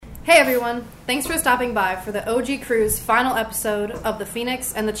Hey everyone, thanks for stopping by for the OG Crew's final episode of The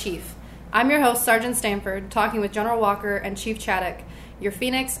Phoenix and the Chief. I'm your host, Sergeant Stanford, talking with General Walker and Chief Chaddock, your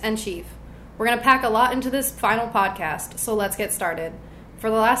Phoenix and Chief. We're going to pack a lot into this final podcast, so let's get started. For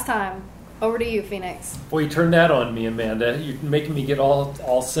the last time, over to you, Phoenix. Boy, you turned that on me, Amanda. You're making me get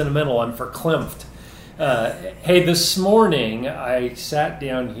all sentimental. I'm verklempt. Hey, this morning I sat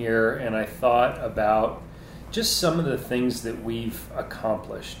down here and I thought about just some of the things that we've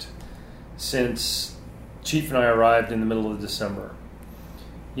accomplished since Chief and I arrived in the middle of December.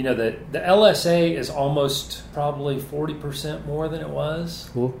 You know, the LSA is almost probably 40% more than it was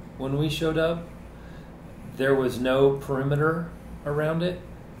when we showed up. There was no perimeter around it.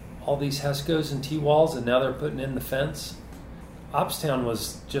 All these HESCOs and T-walls, and now they're putting in the fence. Oppstown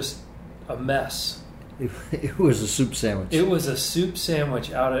was just a mess. It was a soup sandwich. It was a soup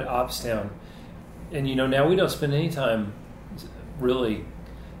sandwich out at Oppstown. And, you know, now we don't spend any time really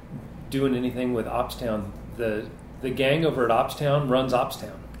doing anything with Oppstown. The gang over at Oppstown runs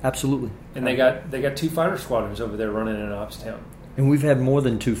Oppstown. Absolutely. And they got 2 fighter squadrons over there running in Oppstown. And we've had more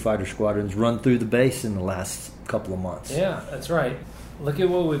than 2 fighter squadrons run through the base in the last couple of months. Yeah, that's right. Look at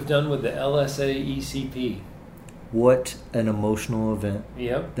what we've done with the LSA ECP. What an emotional event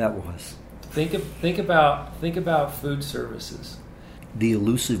that was. Think about food services. The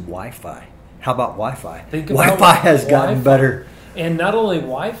elusive Wi-Fi. How about Wi-Fi? Wi-Fi has gotten better. And not only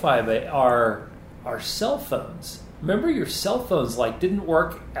Wi-Fi, but our cell phones. Remember, your cell phones didn't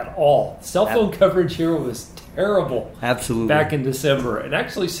work at all. Cell phone coverage here was terrible. Absolutely. Back in December. And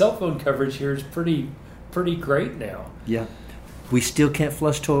actually, cell phone coverage here is pretty great now. Yeah. We still can't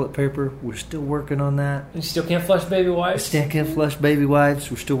flush toilet paper. We're still working on that. You still can't flush baby wipes? Still can't flush baby wipes.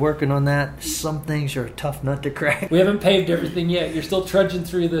 We're still working on that. Some things are a tough nut to crack. We haven't paved everything yet. You're still trudging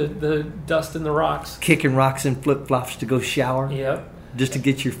through the dust and the rocks. Kicking rocks and flip-flops to go shower. Yep. Just to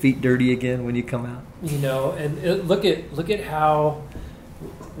get your feet dirty again when you come out. You know, and look at how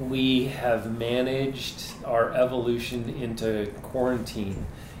we have managed our evolution into quarantine.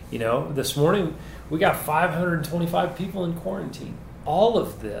 You know, this morning we got 525 people in quarantine. All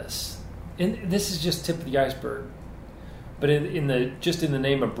of this, and this is just tip of the iceberg. But in the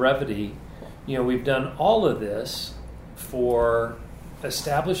name of brevity, you know, we've done all of this for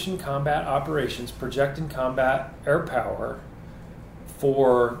establishing combat operations, projecting combat air power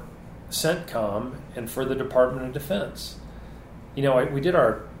for CENTCOM and for the Department of Defense. You know, we did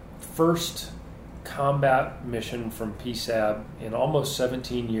our first combat mission from PSAB in almost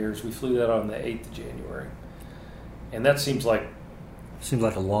 17 years. We flew that on the 8th of January. And that seems like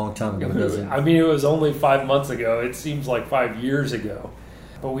a long time ago, doesn't it? I mean, it was only 5 months ago. It seems like 5 years ago.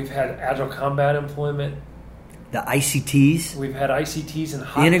 But we've had Agile Combat Employment. The ICTs. We've had ICTs and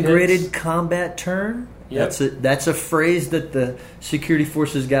hot Integrated pits. Combat Turn. Yep. That's a phrase that the Security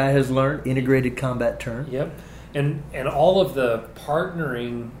Forces guy has learned. Integrated Combat Turn. Yep. And all of the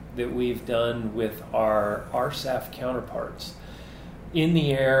partnering that we've done with our RSAF counterparts in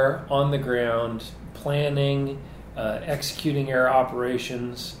the air, on the ground, planning, executing air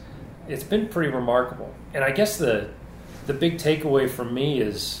operations. It's been pretty remarkable. And I guess the big takeaway from me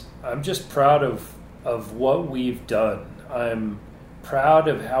is I'm just proud of what we've done. I'm proud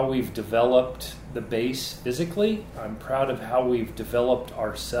of how we've developed the base physically. I'm proud of how we've developed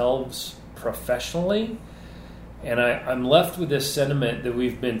ourselves professionally. And I'm left with this sentiment that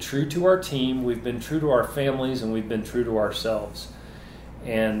we've been true to our team, we've been true to our families, and we've been true to ourselves.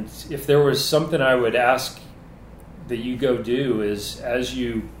 And if there was something I would ask that you go do is, as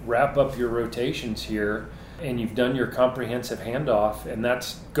you wrap up your rotations here and you've done your comprehensive handoff, and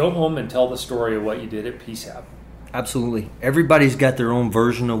that's go home and tell the story of what you did at PSAB. Absolutely. Everybody's got their own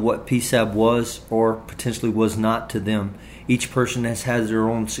version of what PSAB was or potentially was not to them. Each person has had their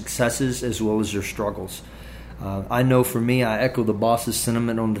own successes as well as their struggles. I know for me, I echo the boss's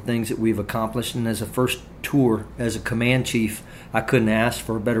sentiment on the things that we've accomplished. And as a first tour, as a command chief, I couldn't ask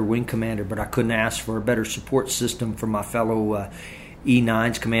for a better wing commander, but I couldn't ask for a better support system for my fellow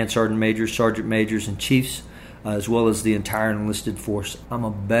E9s, command sergeant majors, sergeant majors, and chiefs, as well as the entire enlisted force. I'm a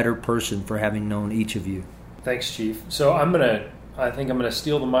better person for having known each of you. Thanks, Chief. So I think I'm gonna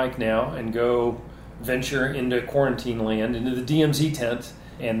steal the mic now and go venture into quarantine land, into the DMZ tent.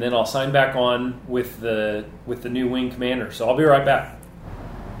 And then I'll sign back on with the new wing commander. So I'll be right back.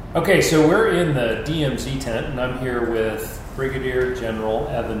 Okay, so we're in the DMZ tent, and I'm here with Brigadier General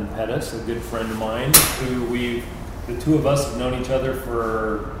Evan Pettis, a good friend of mine, who the two of us have known each other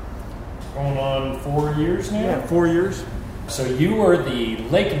for going on 4 years now? Yeah, 4 years. So you were the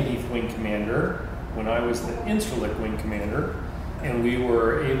Lakenheath wing commander when I was the Incirlik wing commander, and we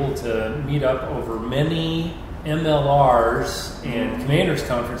were able to meet up over many MLRs and commanders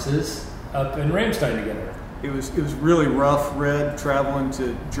conferences up in Ramstein together. It was really rough, Red, traveling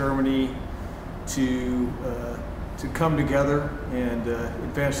to Germany to come together and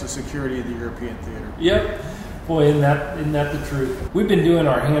advance the security of the European theater. Yep. Boy, isn't that the truth? We've been doing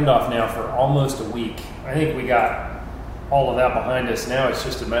our handoff now for almost a week. I think we got all of that behind us. Now it's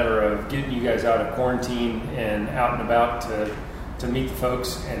just a matter of getting you guys out of quarantine and out and about to meet the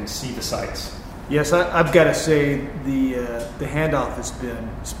folks and see the sights. Yes, I've got to say the handoff has been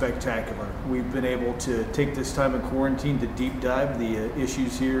spectacular. We've been able to take this time in quarantine to deep dive the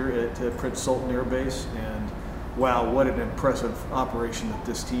issues here at Prince Sultan Air Base, and wow, what an impressive operation that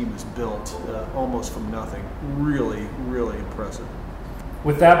this team has built almost from nothing. Really, really impressive.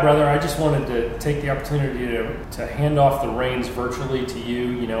 With that, brother, I just wanted to take the opportunity to hand off the reins virtually to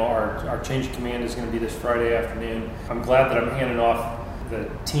you. You know, our change of command is going to be this Friday afternoon. I'm glad that I'm handing off the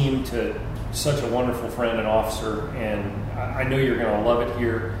team to such a wonderful friend and officer, and I know you're going to love it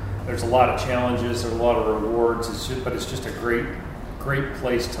here. There's a lot of challenges, there's a lot of rewards, but it's just a great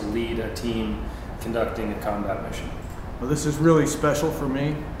place to lead a team conducting a combat mission. Well, this is really special for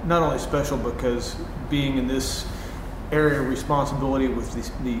me. Not only special because being in this area of responsibility with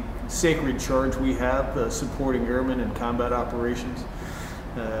the sacred charge we have supporting airmen in combat operations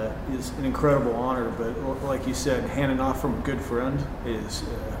is an incredible honor, but like you said, handing off from a good friend is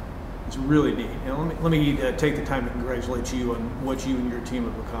really neat. And let me take the time to congratulate you on what you and your team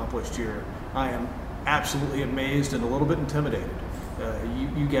have accomplished here. I am absolutely amazed and a little bit intimidated.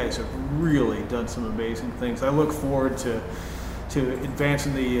 You guys have really done some amazing things. I look forward to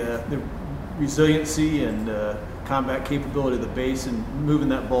advancing the resiliency and combat capability of the base and moving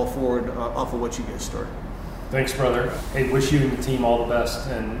that ball forward off of what you guys started. Thanks, brother. Hey, wish you and the team all the best,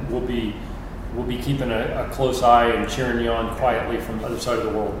 and we'll be keeping a close eye and cheering you on quietly from the other side of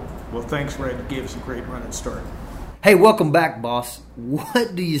the world. Well, thanks, Red. You gave us a great run and start. Hey, welcome back, boss.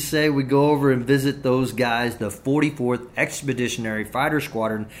 What do you say we go over and visit those guys, the 44th Expeditionary Fighter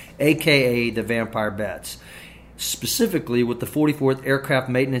Squadron, a.k.a. the Vampire Bats, specifically with the 44th Aircraft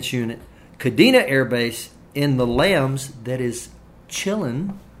Maintenance Unit, Kadena Air Base in the Lambs that is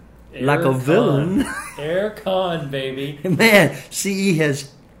chilling like a villain. Air con, baby. Man, CE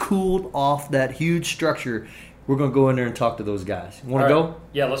has cooled off that huge structure. We're going to go in there and talk to those guys. Want to go?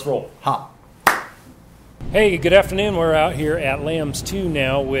 Yeah, let's roll. Hop. Hey, good afternoon. We're out here at Lambs 2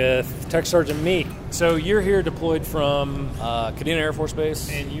 now with Tech Sergeant Meek. So you're here deployed from Kadena Air Force Base.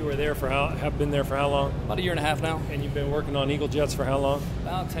 And you were there have been there for how long? About a year and a half now. And you've been working on Eagle Jets for how long?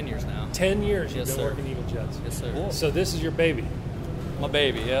 About 10 years now. 10 years Yes, you've been sir. working Eagle Jets. Yes, sir. Cool. So this is your baby. My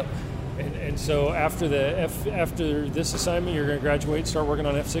baby, yep. And so after this assignment, you're going to graduate and start working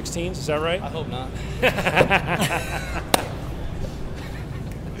on F-16s. Is that right? I hope not.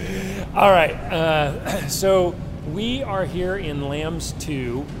 All right. So we are here in Lambs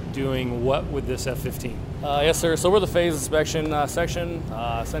 2 doing what with this F-15? Yes, sir. So we're the phase inspection section.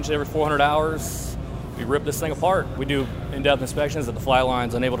 Essentially every 400 hours, we rip this thing apart. We do in-depth inspections that the flight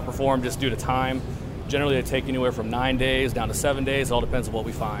line's unable to perform just due to time. Generally, they take anywhere from 9 days down to 7 days. It all depends on what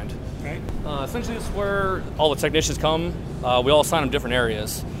we find. Right. Essentially, this is where all the technicians come. We all assign them different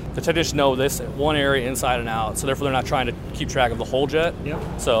areas. The technicians know this one area inside and out, so therefore they're not trying to keep track of the whole jet. Yep.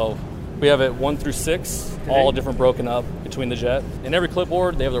 So we have it 1 through 6, all different broken up between the jet. In every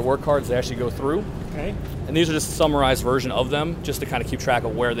clipboard, they have their work cards they actually go through. Okay. And these are just a summarized version of them, just to kind of keep track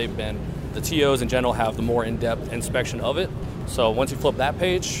of where they've been. The TOs in general have the more in-depth inspection of it. So once you flip that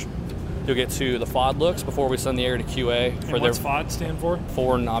page, you'll get to the FOD looks before we send the area to QA. And what's FOD stand for?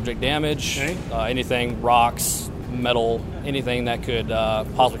 Foreign object damage, Okay. Anything, rocks, metal, anything that could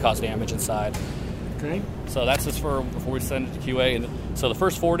possibly cause damage inside. Okay. So that's just for before we send it to QA. And so the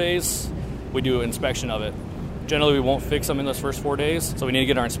first 4 days, we do an inspection of it. Generally, we won't fix them in those first 4 days. So we need to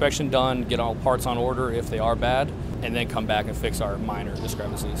get our inspection done, get all parts on order if they are bad, and then come back and fix our minor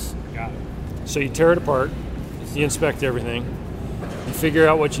discrepancies. Got it. So you tear it apart, you inspect everything, you figure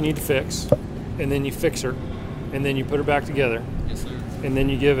out what you need to fix, and then you fix her, and then you put her back together, Yes, sir. and then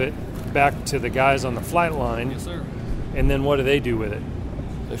you give it back to the guys on the flight line, Yes, sir. and then what do they do with it?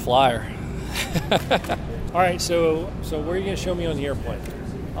 They fly her. All right, so where are you going to show me on the airplane?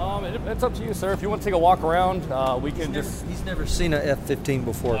 It's up to you, sir. If you want to take a walk around, we can just... He's never seen an F-15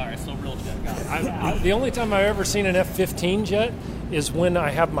 before. All right, so real jet. Got it. The only time I've ever seen an F-15 jet is when I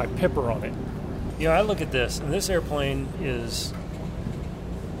have my Pipper on it. You know, I look at this, and this airplane is...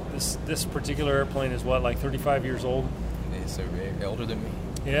 This particular airplane is what, like 35 years old? Yes, sir. Older than me.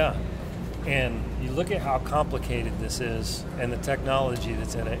 Yeah. And you look at how complicated this is and the technology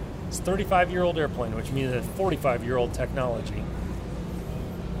that's in it. It's a 35-year-old airplane, which means it's 45-year-old technology.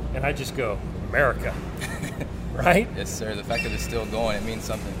 And I just go, America, right? Yes, sir. The fact that it's still going, it means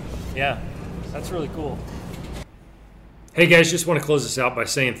something. Yeah, that's really cool. Hey guys, just want to close this out by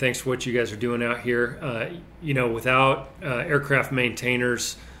saying thanks for what you guys are doing out here. Without aircraft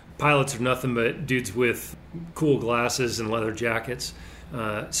maintainers, pilots are nothing but dudes with cool glasses and leather jackets.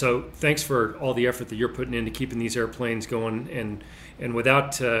 So thanks for all the effort that you're putting into keeping these airplanes going. And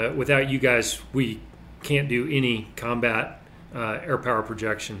without you guys, we can't do any combat air power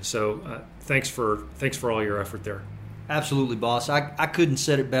projection. So thanks for all your effort there. Absolutely, boss. I couldn't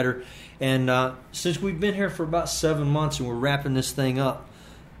said it better. And since we've been here for about 7 months and we're wrapping this thing up,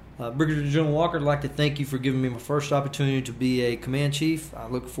 Brigadier General Walker, I'd like to thank you for giving me my first opportunity to be a command chief. I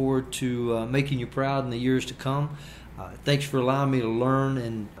look forward to making you proud in the years to come. Thanks for allowing me to learn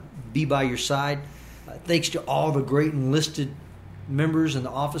and be by your side. Thanks to all the great enlisted members and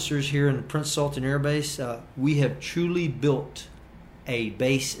the officers here in the Prince Sultan Air Base. We have truly built a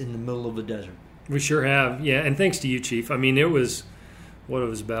base in the middle of the desert. We sure have, yeah. And thanks to you, Chief. I mean, it was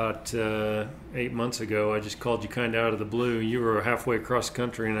about 8 months ago. I just called you kind of out of the blue. You were halfway across the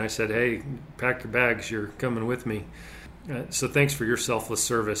country, and I said, hey, pack your bags. You're coming with me. So thanks for your selfless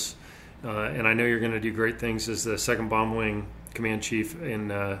service. And I know you're going to do great things as the 2nd Bomb Wing Command Chief in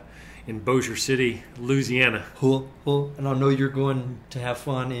Bossier City, Louisiana. And I know you're going to have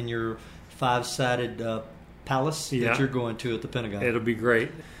fun in your 5-sided palace that you're going to at the Pentagon. It'll be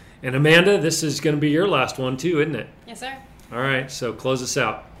great. And Amanda, this is going to be your last one too, isn't it? Yes, sir. All right, so close us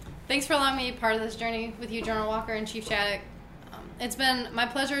out. Thanks for allowing me to be part of this journey with you, General Walker and Chief Chaddock. It's been my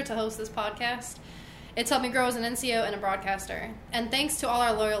pleasure to host this podcast. It's helped me grow as an NCO and a broadcaster. And thanks to all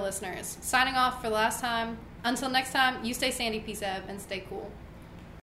our loyal listeners. Signing off for the last time. Until next time, you stay sandy, PSAB, and stay cool.